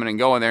easy coming and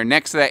going there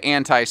next to that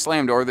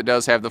anti-slam door that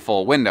does have the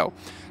full window.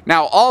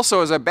 Now,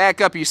 also, as I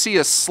back up, you see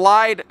a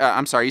slide,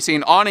 you see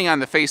an awning on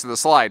the face of the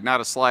slide,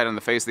 not a slide on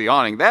the face of the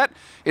awning. That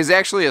is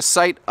actually a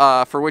sight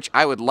for which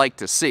I would like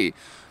to see.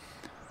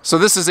 So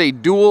this is a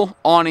dual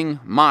awning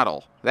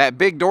model. That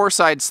big door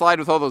side slide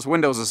with all those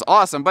windows is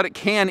awesome, but it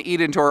can eat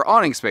into our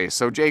awning space.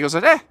 So Jayco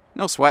said,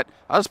 no sweat.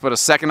 I'll just put a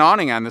second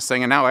awning on this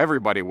thing, and now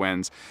everybody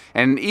wins.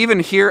 And even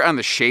here on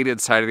the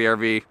shaded side of the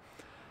RV,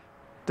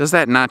 does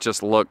that not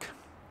just look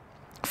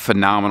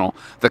phenomenal?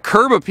 The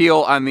curb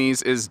appeal on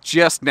these is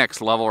just next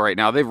level right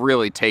now. They've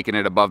really taken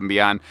it above and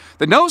beyond.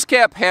 The nose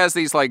cap has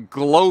these like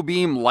glow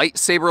beam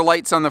lightsaber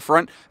lights on the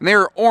front, and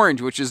they're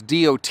orange, which is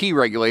DOT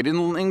regulated,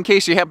 in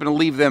case you happen to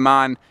leave them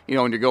on,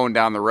 when you're going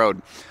down the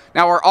road.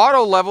 Now, our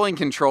auto leveling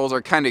controls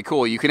are kind of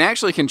cool. You can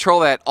actually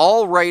control that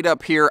all right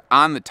up here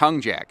on the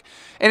tongue jack.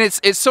 And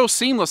it's so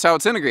seamless how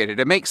it's integrated.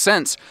 It makes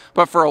sense.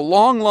 But for a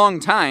long, long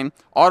time,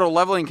 auto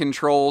leveling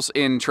controls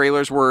in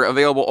trailers were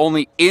available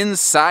only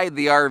inside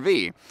the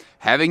RV.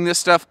 Having this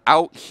stuff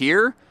out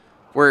here,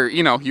 where,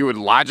 you would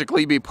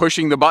logically be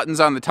pushing the buttons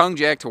on the tongue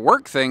jack to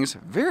work things,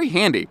 very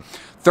handy.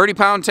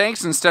 30-pound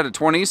tanks instead of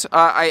 20s.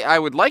 I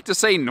would like to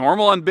say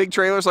normal on big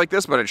trailers like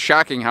this, but it's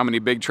shocking how many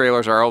big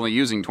trailers are only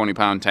using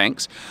 20-pound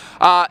tanks.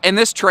 And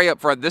this tray up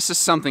front, this is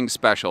something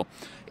special.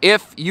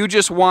 If you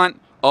just want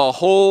a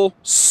whole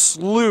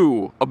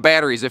slew of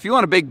batteries, if you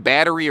want a big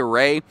battery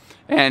array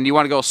and you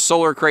want to go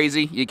solar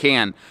crazy, you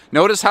can.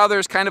 Notice how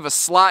there's kind of a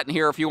slot in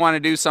here if you want to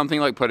do something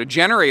like put a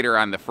generator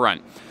on the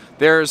front.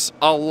 There's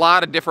a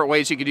lot of different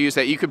ways you could use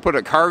that. You could put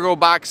a cargo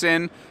box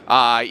in.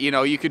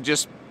 You could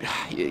just,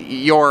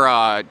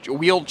 your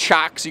wheel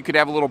chocks, you could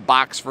have a little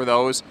box for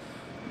those.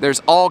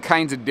 There's all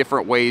kinds of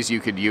different ways you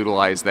could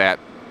utilize that.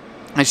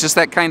 It's just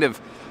that kind of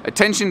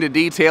attention to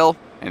detail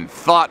and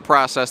thought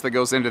process that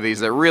goes into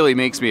these that really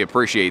makes me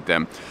appreciate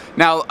them.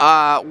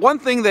 Now, one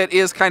thing that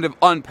is kind of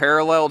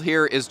unparalleled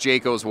here is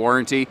Jayco's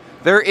warranty.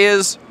 There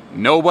is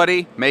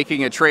nobody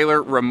making a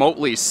trailer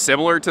remotely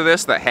similar to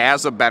this that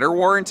has a better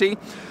warranty.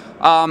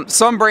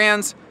 Some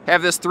brands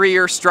have this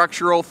 3-year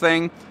structural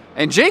thing,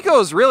 and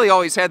Jayco's really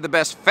always had the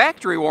best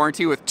factory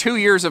warranty with 2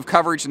 years of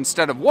coverage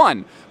instead of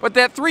 1. But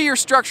that 3-year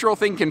structural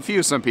thing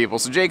confused some people,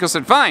 so Jayco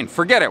said, fine,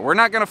 forget it, we're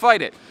not going to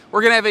fight it.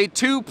 We're going to have a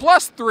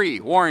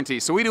 2+3 warranty,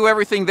 so we do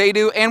everything they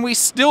do, and we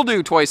still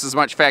do twice as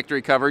much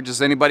factory coverage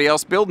as anybody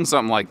else building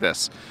something like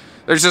this.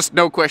 There's just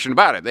no question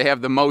about it. They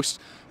have the most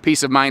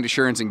peace of mind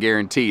assurance and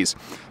guarantees.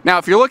 Now,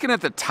 if you're looking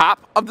at the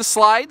top of the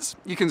slides,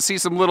 you can see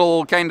some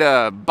little kind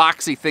of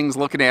boxy things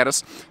looking at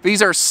us.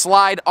 These are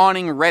slide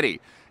awning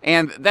ready.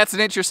 And that's an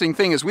interesting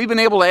thing, is we've been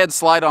able to add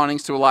slide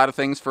awnings to a lot of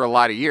things for a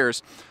lot of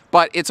years,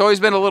 but it's always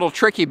been a little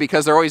tricky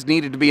because there always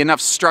needed to be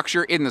enough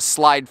structure in the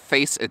slide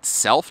face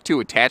itself to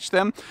attach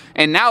them.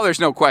 And now there's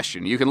no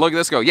question. You can look at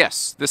this and go,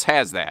 yes, this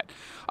has that.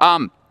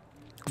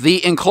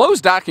 The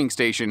enclosed docking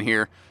station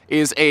here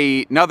is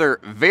another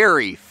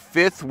very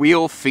fifth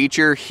wheel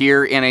feature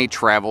here in a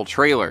travel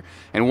trailer.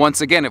 And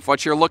once again, if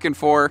what you're looking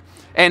for,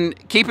 and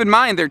keep in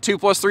mind their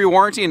 2+3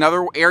 warranty,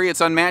 another area it's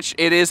unmatched,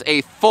 it is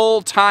a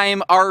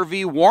full-time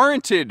RV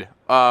warranted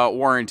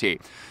warranty.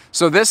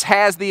 So this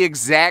has the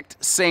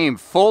exact same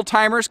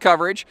full-timers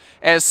coverage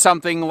as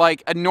something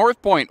like a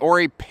North Point or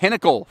a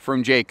Pinnacle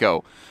from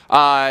Jayco.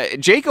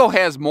 Jayco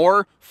has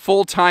more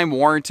full-time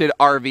warranted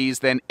RVs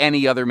than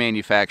any other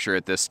manufacturer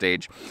at this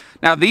stage.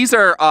 Now these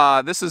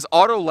are, this is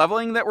auto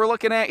leveling that we're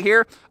looking at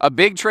here. A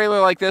big trailer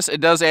like this,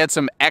 it does add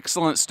some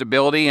excellent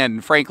stability,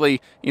 and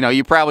frankly, you know,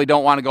 you probably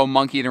don't want to go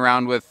monkeying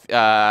around with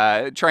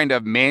trying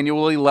to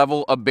manually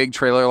level a big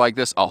trailer like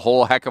this a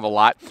whole heck of a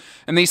lot.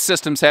 And these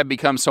systems have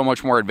become so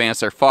much more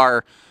advanced. They're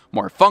far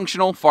more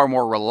functional, far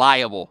more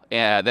reliable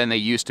than they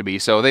used to be.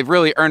 So they've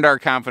really earned our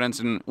confidence,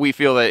 and we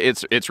feel that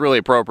it's really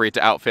appropriate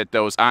to outfit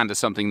those onto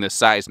something this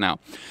size now.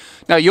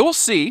 Now you'll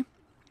see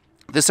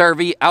this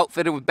RV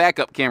outfitted with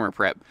backup camera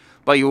prep,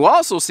 but you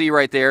also see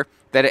right there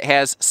that it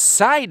has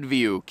side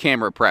view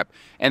camera prep,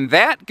 and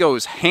that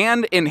goes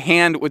hand in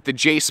hand with the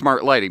J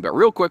Smart lighting. But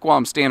real quick, while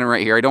I'm standing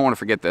right here, I don't want to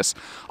forget this.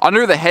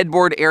 Under the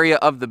headboard area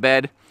of the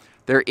bed,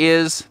 there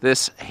is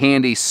this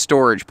handy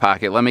storage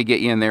pocket. Let me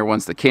get you in there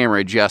once the camera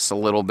adjusts a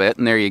little bit,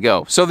 and there you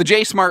go. So the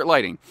J Smart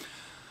lighting,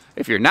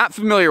 if you're not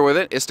familiar with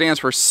it, it stands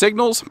for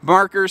signals,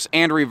 markers,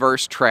 and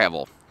reverse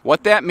travel.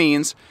 What that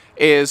means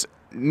is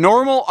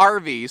normal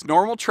RVs,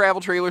 normal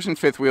travel trailers and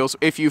fifth wheels,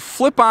 if you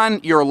flip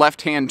on your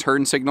left-hand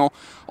turn signal,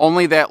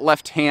 only that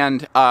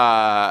left-hand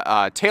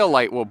tail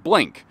light will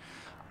blink.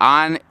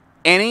 On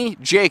any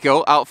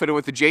Jayco outfitted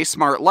with the J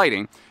Smart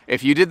lighting,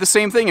 if you did the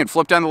same thing and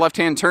flipped on the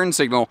left-hand turn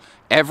signal,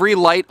 every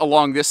light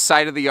along this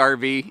side of the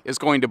RV is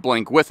going to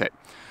blink with it.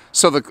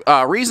 So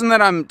the reason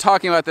that I'm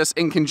talking about this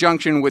in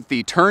conjunction with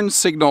the turn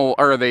signal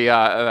or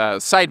the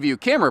side view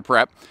camera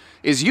prep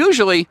is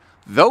usually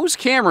those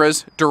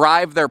cameras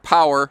derive their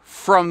power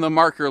from the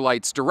marker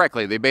lights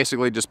directly. They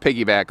basically just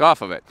piggyback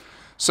off of it.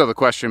 So the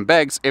question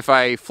begs, if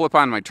I flip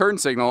on my turn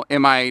signal,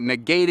 am I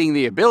negating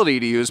the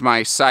ability to use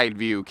my side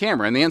view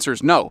camera? And the answer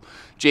is no.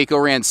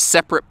 Jayco ran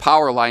separate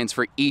power lines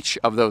for each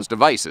of those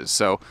devices.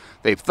 So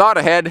they've thought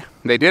ahead.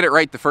 They did it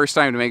right the first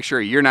time to make sure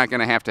you're not going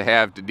to have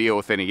to deal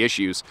with any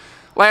issues.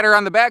 Ladder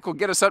on the back will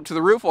get us up to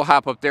the roof. We'll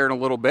hop up there in a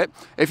little bit.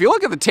 If you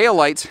look at the tail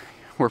lights,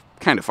 we're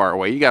kind of far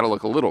away. You got to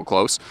look a little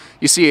close.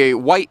 You see a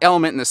white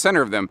element in the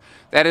center of them.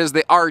 That is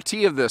the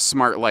RT of the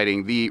smart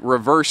lighting, the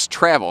reverse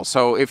travel.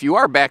 So if you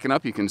are backing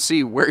up, you can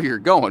see where you're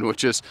going,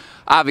 which is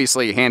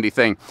obviously a handy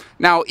thing.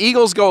 Now,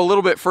 Eagles go a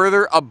little bit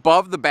further.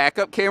 Above the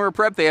backup camera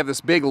prep, they have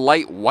this big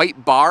light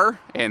white bar,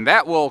 and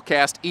that will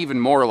cast even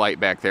more light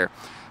back there.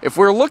 If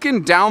we're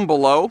looking down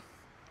below,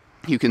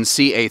 you can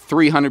see a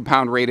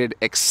 300-pound rated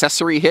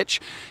accessory hitch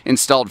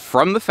installed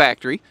from the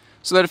factory,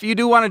 so that if you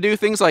do want to do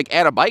things like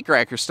add a bike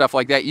rack or stuff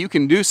like that, you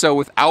can do so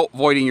without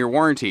voiding your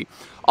warranty.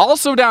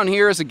 Also down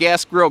here is a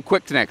gas grill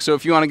quick connect, so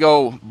if you want to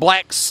go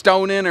black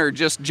stoning or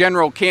just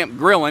general camp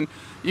grilling,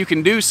 you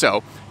can do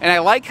so. And I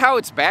like how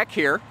it's back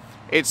here.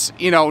 It's,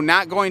 you know,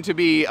 not going to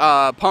be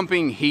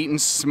pumping heat and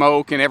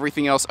smoke and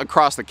everything else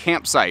across the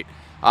campsite.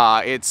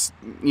 It's,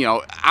 you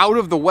know, out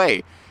of the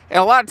way. And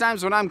a lot of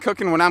times when I'm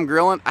cooking, when I'm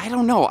grilling, I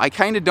don't know, I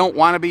kind of don't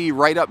want to be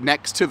right up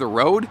next to the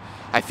road.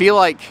 I feel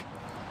like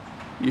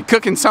you're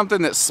cooking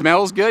something that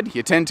smells good,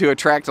 you tend to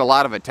attract a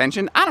lot of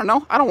attention. I don't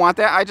know. I don't want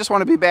that. I just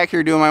want to be back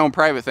here doing my own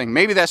private thing.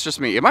 Maybe that's just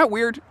me. Am I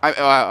weird?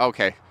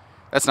 Okay.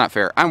 That's not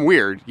fair. I'm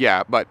weird,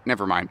 yeah, but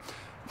never mind.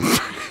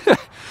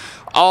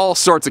 All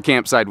sorts of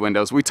campsite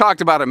windows. We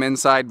talked about them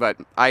inside, but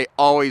I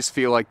always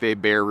feel like they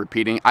bear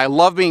repeating. I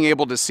love being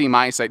able to see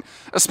my site,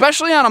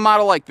 especially on a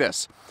model like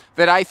this,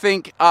 that I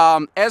think,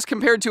 as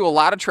compared to a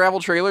lot of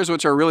travel trailers,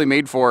 which are really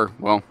made for,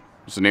 well,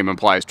 as the name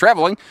implies,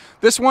 traveling,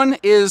 this one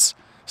is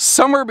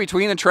somewhere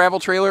between a travel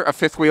trailer, a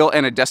fifth wheel,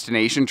 and a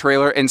destination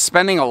trailer, and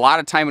spending a lot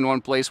of time in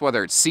one place,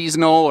 whether it's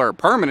seasonal or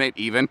permanent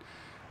even.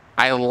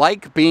 I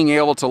like being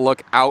able to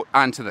look out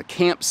onto the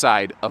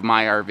campsite of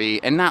my RV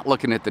and not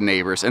looking at the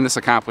neighbors, and this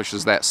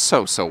accomplishes that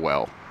so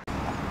well.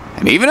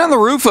 And even on the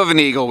roof of an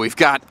Eagle, we've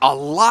got a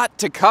lot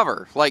to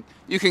cover. Like,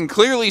 you can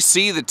clearly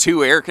see the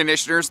two air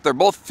conditioners. They're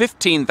both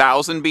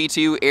 15,000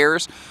 BTU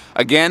airs.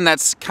 Again,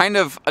 that's kind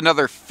of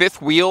another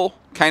fifth wheel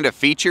kind of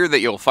feature that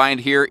you'll find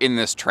here in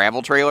this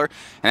travel trailer.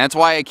 And that's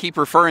why I keep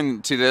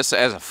referring to this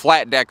as a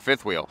flat deck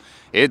fifth wheel.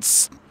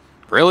 It's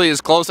really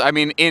as close, I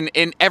mean,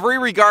 in every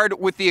regard,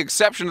 with the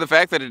exception of the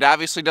fact that it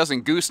obviously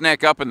doesn't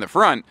gooseneck up in the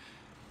front.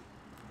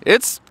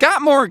 It's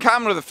got more in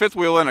common with a fifth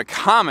wheel than a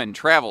common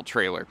travel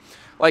trailer.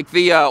 Like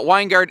the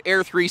Winegard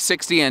Air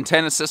 360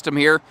 antenna system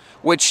here,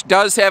 which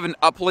does have an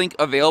uplink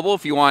available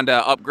if you want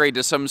to upgrade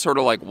to some sort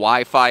of like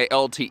Wi-Fi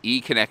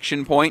LTE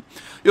connection point.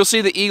 You'll see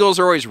the Eagles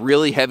are always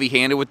really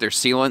heavy-handed with their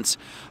sealants.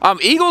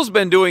 Eagle's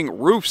been doing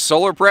roof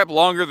solar prep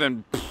longer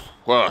than,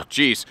 well,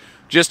 geez,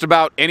 just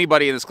about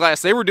anybody in this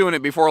class. They were doing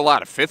it before a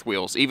lot of fifth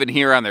wheels, even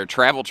here on their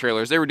travel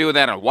trailers. They were doing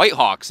that on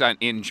Whitehawks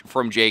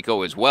from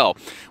Jayco as well,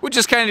 which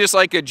is kind of just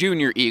like a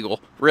junior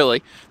Eagle,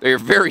 really. They're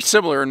very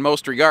similar in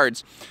most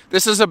regards.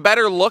 This is a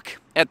better look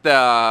at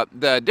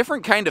the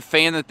different kind of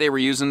fan that they were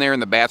using there in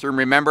the bathroom.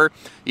 Remember,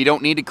 you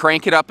don't need to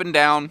crank it up and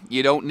down.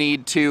 You don't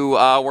need to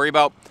worry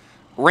about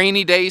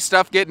rainy day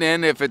stuff getting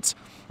in. If it's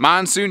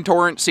monsoon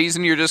torrent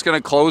season, you're just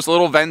going to close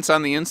little vents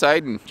on the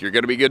inside and you're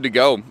going to be good to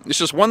go. It's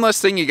just one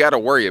less thing you got to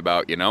worry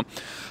about, you know.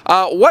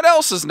 What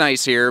else is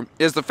nice here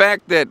is the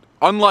fact that,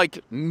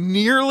 unlike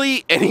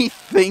nearly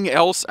anything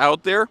else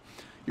out there,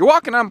 you're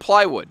walking on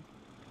plywood.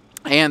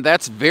 And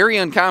that's very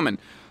uncommon.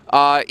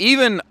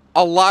 Even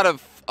a lot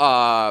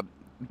of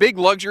big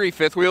luxury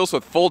fifth wheels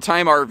with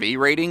full-time RV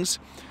ratings,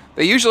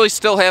 they usually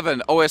still have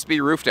an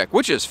OSB roof deck,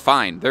 which is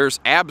fine.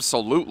 There's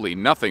absolutely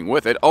nothing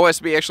with it.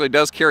 OSB actually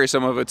does carry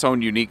some of its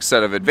own unique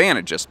set of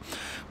advantages.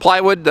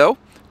 Plywood, though,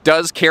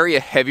 does carry a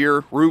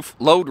heavier roof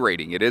load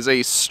rating. It is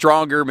a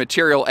stronger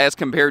material as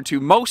compared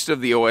to most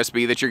of the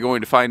OSB that you're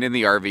going to find in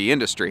the RV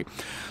industry.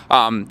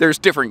 There's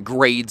different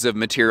grades of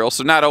material,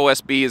 so not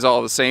OSB is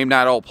all the same,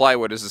 not all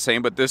plywood is the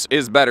same, but this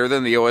is better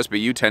than the OSB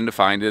you tend to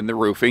find in the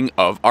roofing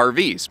of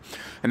RVs.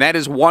 And that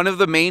is one of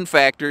the main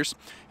factors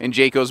in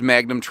Jayco's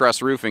Magnum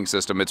Truss roofing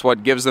system. It's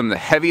what gives them the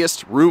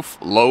heaviest roof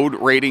load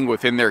rating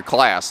within their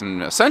class.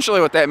 And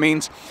essentially what that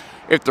means,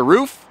 if the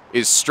roof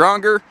is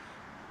stronger,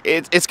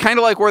 it's kind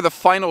of like where the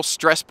final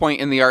stress point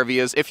in the RV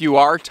is if you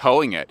are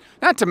towing it.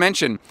 Not to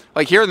mention,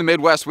 like here in the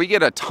Midwest, we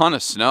get a ton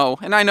of snow,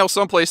 and I know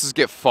some places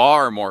get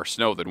far more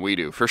snow than we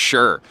do, for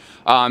sure.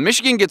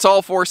 Michigan gets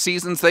all 4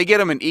 seasons. They get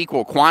them in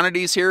equal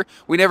quantities here.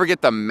 We never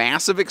get the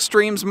massive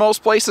extremes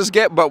most places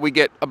get, but we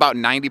get about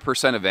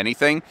 90% of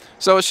anything.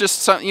 So it's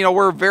just, you know,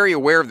 we're very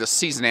aware of the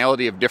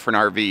seasonality of different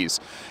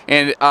RVs.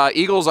 And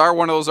Eagles are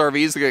one of those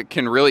RVs that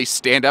can really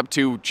stand up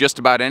to just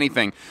about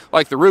anything.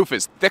 Like the roof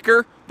is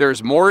thicker,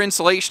 there's more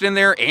insulation in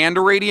there and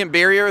a radiant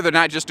barrier. They're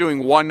not just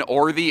doing one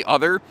or the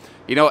other.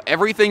 You know,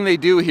 everything they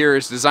do here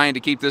is designed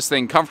to keep this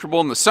thing comfortable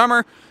in the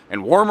summer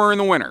and warmer in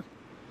the winter.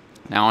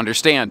 Now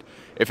understand,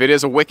 if it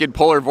is a wicked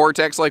polar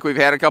vortex like we've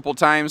had a couple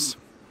times,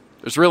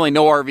 there's really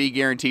no RV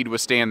guaranteed to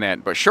withstand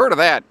that. But short of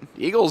that,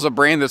 Eagle's a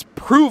brand that's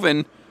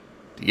proven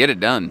to get it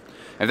done.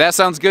 If that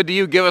sounds good to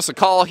you, give us a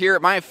call here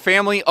at my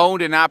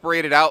family-owned and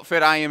operated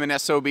outfit. I am an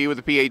SOB with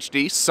a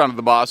PhD, son of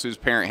the boss whose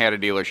parent had a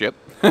dealership.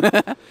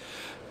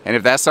 And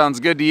if that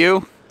sounds good to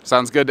you,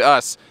 sounds good to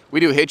us.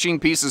 We do hitching,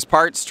 pieces,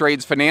 parts,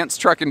 trades, finance,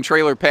 truck and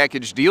trailer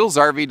package deals,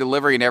 RV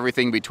delivery, and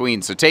everything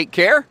between. So take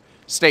care,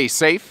 stay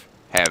safe,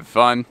 have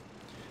fun,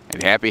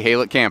 and happy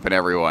Haylett camping,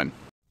 everyone.